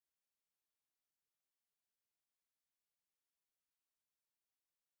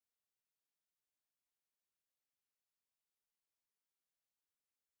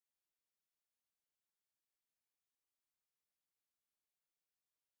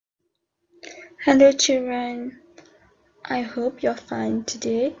Hello children, I hope you're fine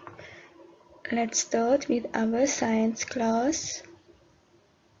today. Let's start with our science class.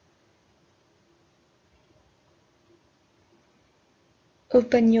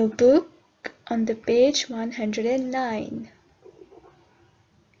 Open your book on the page 109.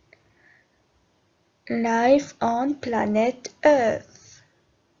 Life on planet Earth.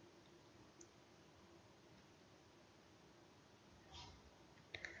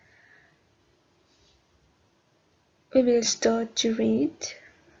 We will start to read.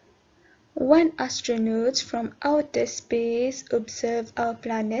 When astronauts from outer space observe our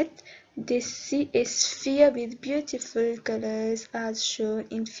planet, they see a sphere with beautiful colors as shown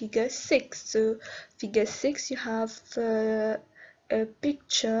in figure 6. So figure 6 you have a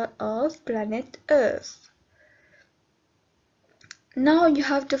picture of planet Earth. Now you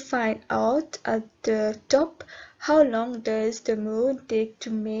have to find out at the top how long does the moon take to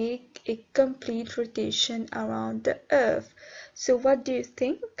make a complete rotation around the Earth. So what do you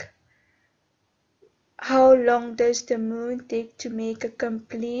think? How long does the moon take to make a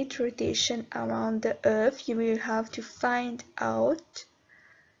complete rotation around the Earth? You will have to find out.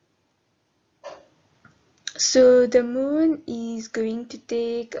 So the moon is going to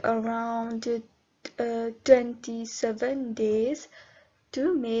take around 27 days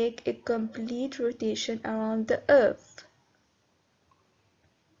to make a complete rotation around the Earth.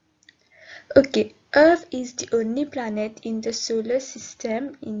 Okay, Earth is the only planet in the solar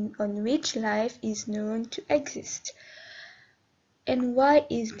system on which life is known to exist. And why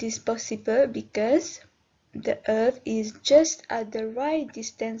is this possible? Because the Earth is just at the right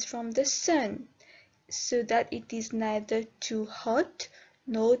distance from the Sun, so that it is neither too hot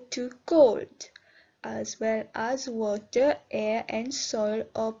nor too cold, as well as water, air, and soil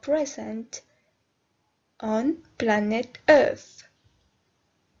are present on planet Earth.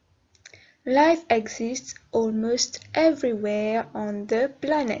 Life exists almost everywhere on the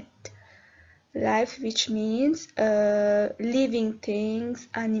planet. Life, which means living things,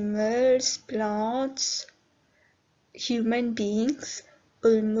 animals, plants, human beings,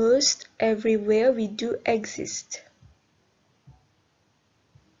 almost everywhere we do exist.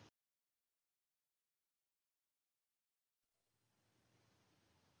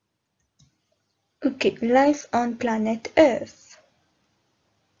 Okay, life on planet Earth.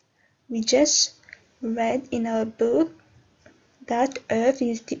 We just read in our book that Earth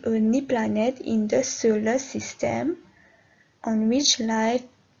is the only planet in the solar system on which life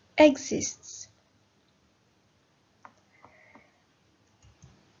exists.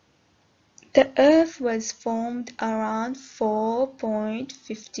 The Earth was formed around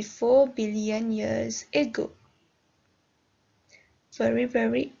 4.54 billion years ago. Very,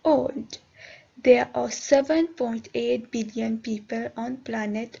 very old. There are 7.8 billion people on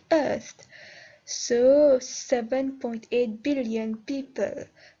planet Earth. So 7.8 billion people.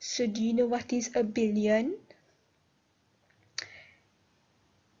 So do you know what is a billion?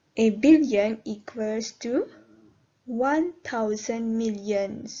 A billion equals to 1,000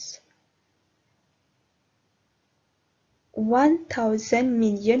 millions. 1,000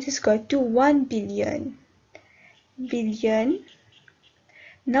 millions is equal to 1 billion. Billion.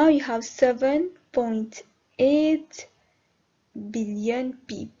 Now you have 7.8 billion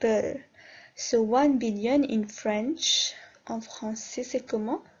people. So 1 billion in French. En français, c'est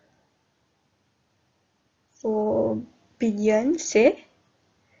comment? Pour billion, c'est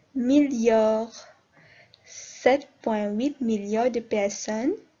milliard. 7.8 milliards de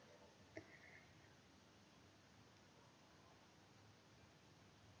personnes.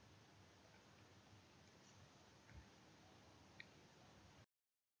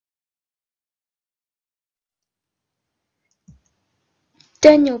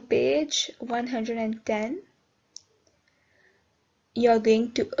 Turn your page 110. You are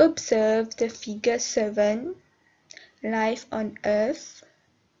going to observe the figure 7, life on Earth.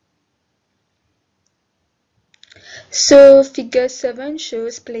 So figure 7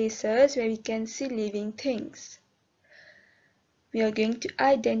 shows places where we can see living things. We are going to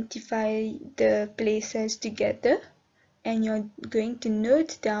identify the places together, and you're going to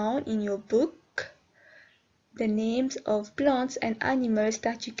note down in your book the names of plants and animals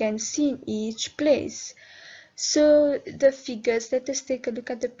that you can see in each place. So the figures, let us take a look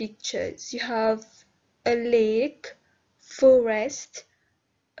at the pictures. You have a lake, forest,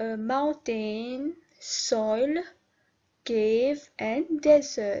 a mountain, soil, cave, and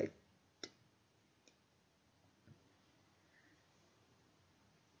desert.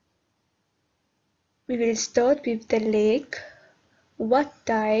 We will start with the lake. What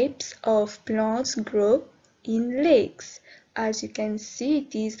types of plants grow in lakes? As you can see,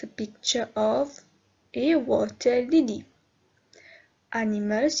 it is a picture of a water lily.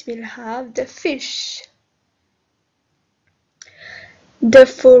 Animals will have the fish. The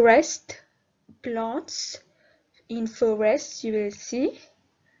forest plants. In forests you will see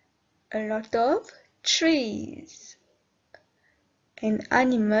a lot of trees. And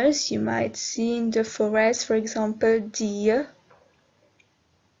animals you might see in the forest, for example, deer.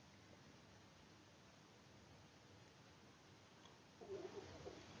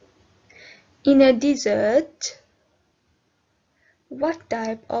 In a desert, what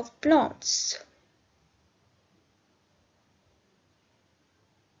type of plants?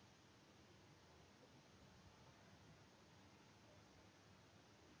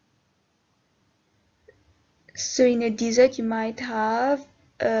 So in a desert you might have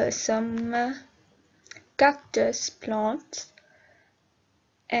some cactus plants,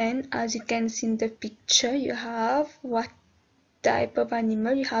 and as you can see in the picture, you have what type of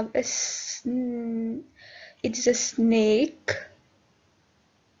animal? You have it is a snake.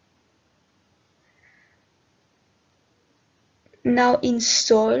 Now in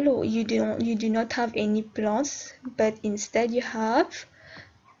soil you do not have any plants, but instead you have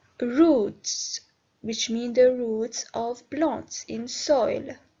roots, which mean the roots of plants in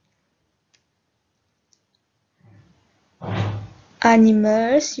soil.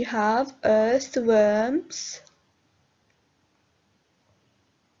 Animals, you have earthworms.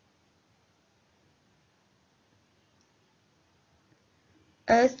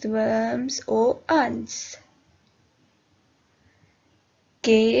 Earthworms or ants.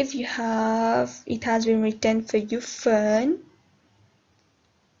 Cave, you have, it has been written for you, fern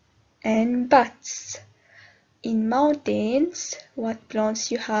and bats. In mountains, what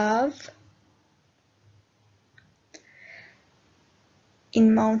plants you have?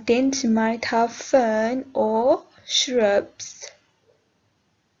 In mountains, you might have fern or shrubs.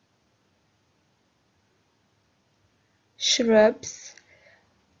 Shrubs.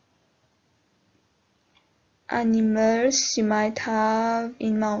 Animals, you might have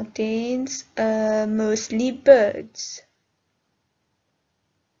in mountains, mostly birds.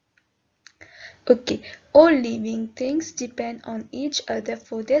 Okay, all living things depend on each other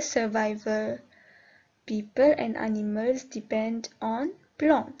for their survival. People and animals depend on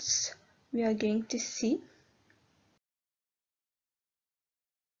plants. We are going to see.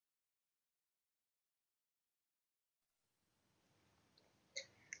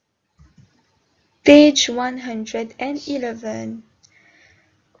 Page 111.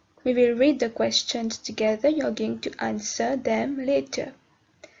 We will read the questions together. You are going to answer them later.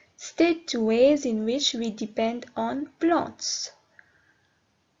 State two ways in which we depend on plants.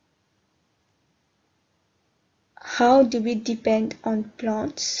 How do we depend on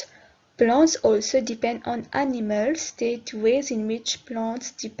plants? Plants also depend on animals. State ways in which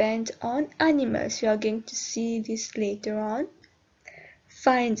plants depend on animals. We are going to see this later on.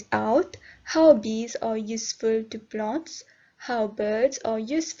 Find out how bees are useful to plants, how birds are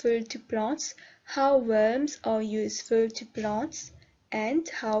useful to plants, how worms are useful to plants, and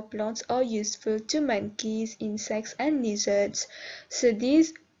how plants are useful to monkeys, insects, and lizards. So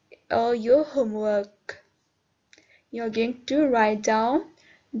these are your homework. You're going to write down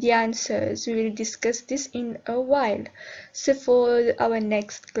the answers. We will discuss this in a while. So for our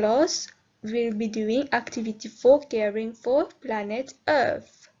next class, we'll be doing activity 4, caring for planet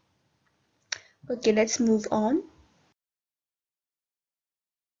Earth. Okay, let's move on.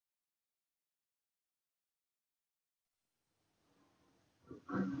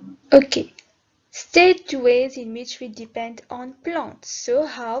 Okay, state two ways in which we depend on plants. So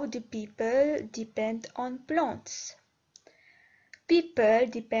how do people depend on plants? People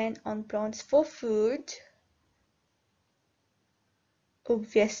depend on plants for food.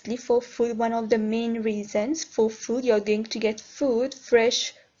 Obviously, for food, one of the main reasons for food, you're going to get food,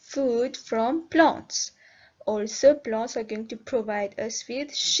 fresh food from plants. Also, plants are going to provide us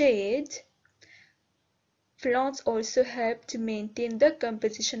with shade. Plants also help to maintain the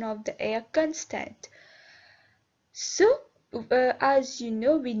composition of the air constant. So, as you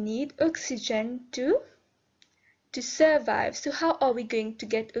know, we need oxygen to survive. So how are we going to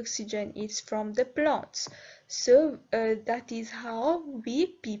get oxygen? It's from the plants. So that is how we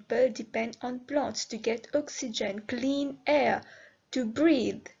people depend on plants to get oxygen, clean air to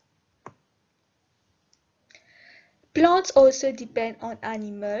breathe. Plants also depend on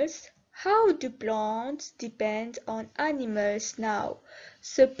animals. How do plants depend on animals now?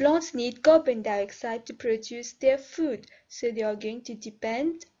 So plants need carbon dioxide to produce their food. So they are going to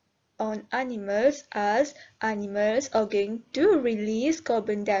depend on animals, as animals are going to release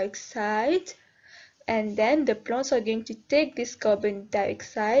carbon dioxide and then the plants are going to take this carbon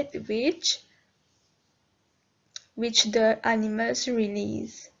dioxide which the animals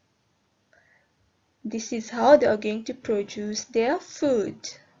release. This is how they are going to produce their food.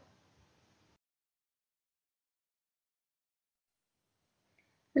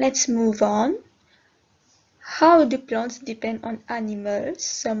 Let's move on. How do plants depend on animals?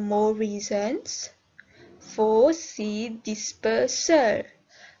 Some more reasons. For seed dispersal.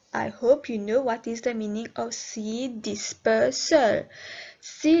 I hope you know what is the meaning of seed dispersal.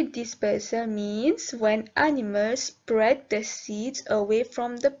 Seed dispersal means when animals spread the seeds away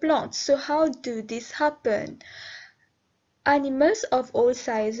from the plants. So how do this happen? Animals of all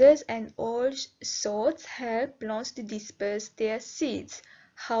sizes and all sorts help plants to disperse their seeds.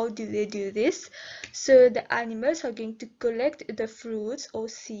 How do they do this? So the animals are going to collect the fruits or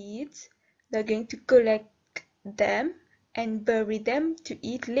seeds. They're going to collect them and bury them to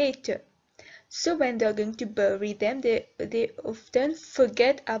eat later. So when they're going to bury them, they often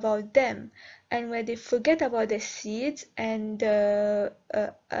forget about them. And when they forget about the seeds and the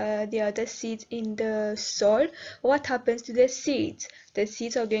other seeds in the soil, what happens to the seeds? The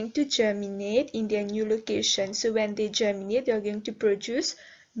seeds are going to germinate in their new location. So when they germinate, they are going to produce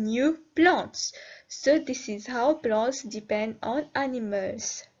new plants. So this is how plants depend on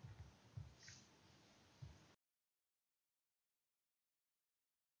animals.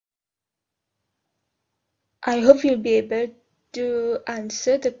 I hope you'll be able to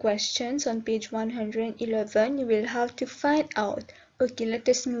answer the questions on page 111. You will have to find out. Okay, let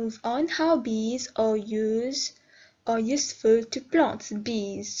us move on. How bees are useful to plants.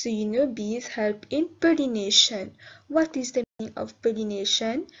 Bees. So you know bees help in pollination. What is the meaning of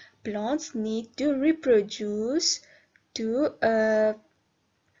pollination? Plants need to reproduce to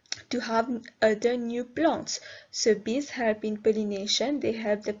have other new plants. So bees help in pollination. They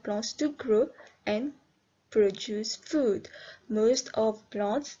help the plants to grow and produce food. Most of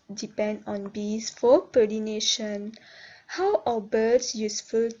plants depend on bees for pollination. How are birds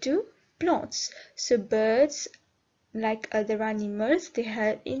useful to plants? So birds, like other animals, they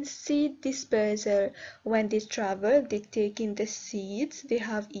help in seed dispersal. When they travel, they take in the seeds they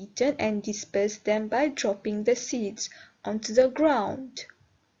have eaten and disperse them by dropping the seeds onto the ground.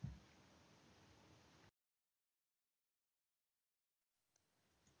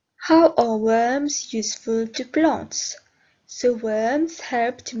 How are worms useful to plants? So worms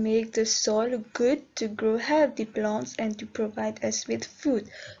help to make the soil good to grow healthy plants and to provide us with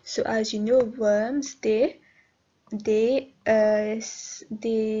food. So as you know, worms they live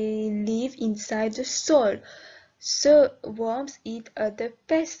inside the soil. So worms eat other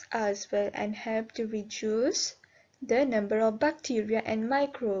pests as well and help to reduce the number of bacteria and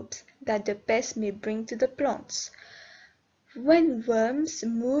microbes that the pests may bring to the plants. When worms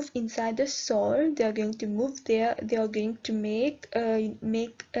move inside the soil, they are going to move there. They are going to make a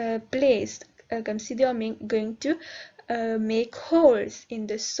place. See, they are going to make holes in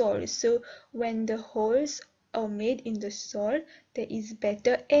the soil. So when the holes are made in the soil, there is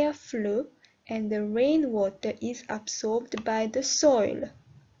better airflow and the rainwater is absorbed by the soil.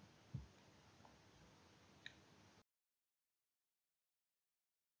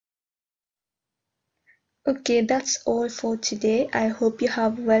 Okay, that's all for today. I hope you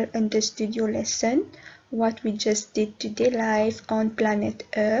have well understood your lesson, what we just did today live on planet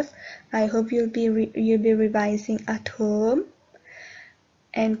Earth. I hope you'll be revising at home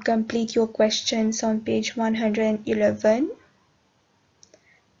and complete your questions on page 111.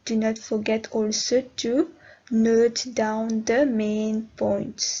 Do not forget also to note down the main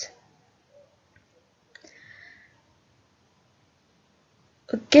points.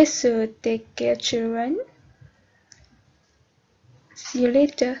 Okay, so take care, children. See you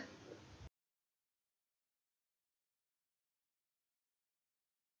later.